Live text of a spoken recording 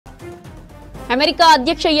America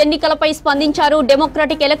అధ్యక్ష ఎన్నికలపై స్పందించారు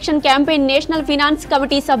democratic election campaign national finance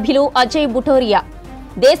committee సభ్యులు అజయ్ బుటోరియా.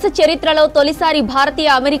 దేశ చరిత్రలో తొలిసారి భారతీయ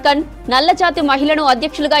అమెరికన్ నల్లజాతి మహిళను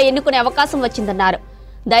అధ్యక్షులుగా ఎన్నుకునే అవకాశం వచ్చిందన్నారు.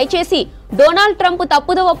 దయచేసి డొనాల్డ్ ట్రంప్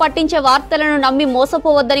తప్పుదోవ పట్టించే వార్తలను నమ్మి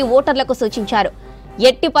మోసపోవద్దని ఓటర్లకు సూచించారు.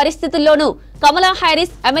 ఎట్టి పరిస్థితుల్లోనూ కమలా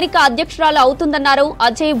హ్యారిస్ అమెరికా అధ్యక్షురాలు అవుతుందన్నారు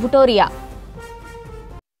Ajay బుటోరియా.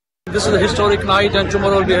 This is a historic night, and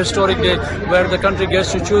tomorrow will be a historic day where the country gets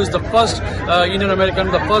to choose the first Indian American,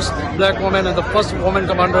 the first black woman, and the first woman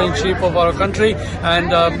commander-in-chief of our country, and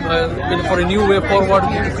for a new way forward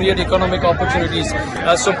to create economic opportunities.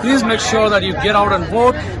 So please make sure that you get out and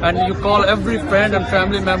vote, and you call every friend and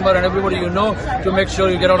family member and everybody you know to make sure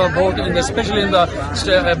you get out and vote, especially in the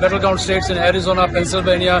battleground states in Arizona,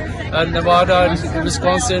 Pennsylvania, Nevada,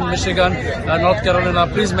 Wisconsin, Michigan, North Carolina.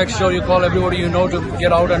 Please make sure you call everybody you know to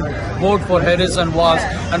get out and vote for Harris and Vaz.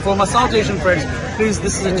 And for my South Asian friends, please,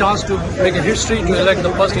 this is a chance to make a history to elect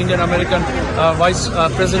the first Indian American Vice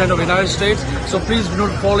President of the United States. So please do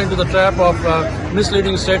not fall into the trap of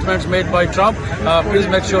misleading statements made by Trump. Please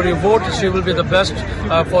make sure you vote. She will be the best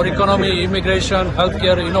for economy, immigration,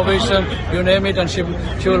 healthcare, innovation, you name it, and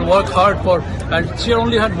she will work hard for. And she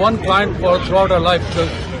only had one client throughout her life,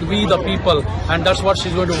 to be the people, and that's what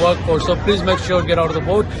she's going to work for. So please make sure get out of the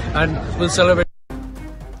vote, and we'll celebrate.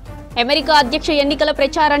 America అధ్యక్ష ఎన్నికల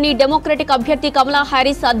ప్రచారాన్ని democratic అభ్యర్థి కమలా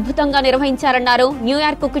Harris అద్భుతంగా నిర్వహించారన్నారు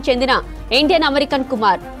New York కు చెందిన Indian American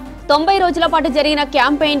Kumar. 90 రోజుల పాటు జరిగిన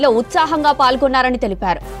క్యాంపెయిన్ లో ఉత్సాహంగా పాల్గొన్నారని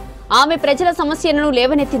తెలిపారు. ఆమె ప్రజల సమస్యలను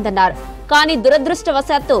లేవనెత్తిందన్నారు. కానీ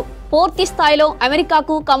దురదృష్టవశాత్తు పూర్తి స్థాయిలో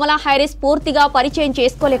అమెరికాకు కమలా హ్యారిస్ పూర్తిగా పరిచయం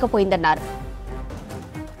చేసుకోలేకపోయిందన్నారు.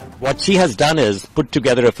 What she has done is put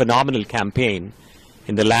together a phenomenal campaign.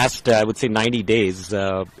 In the last, I would say, 90 days,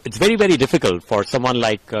 it's very, very difficult for someone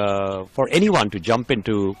like, for anyone to jump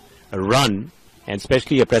into a run, and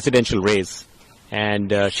especially a presidential race. And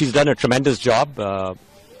she's done a tremendous job.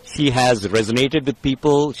 She has resonated with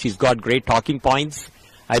people. She's got great talking points.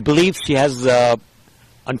 I believe she has,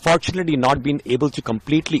 unfortunately, not been able to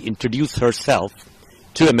completely introduce herself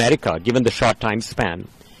to America, given the short time span.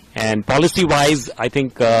 And policy-wise, I think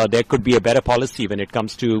there could be a better policy when it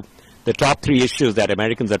comes to the top 3 issues that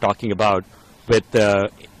Americans are talking about, with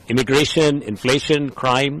immigration, inflation,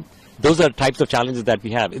 crime. Those are types of challenges that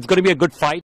we have. It's going to be a good fight.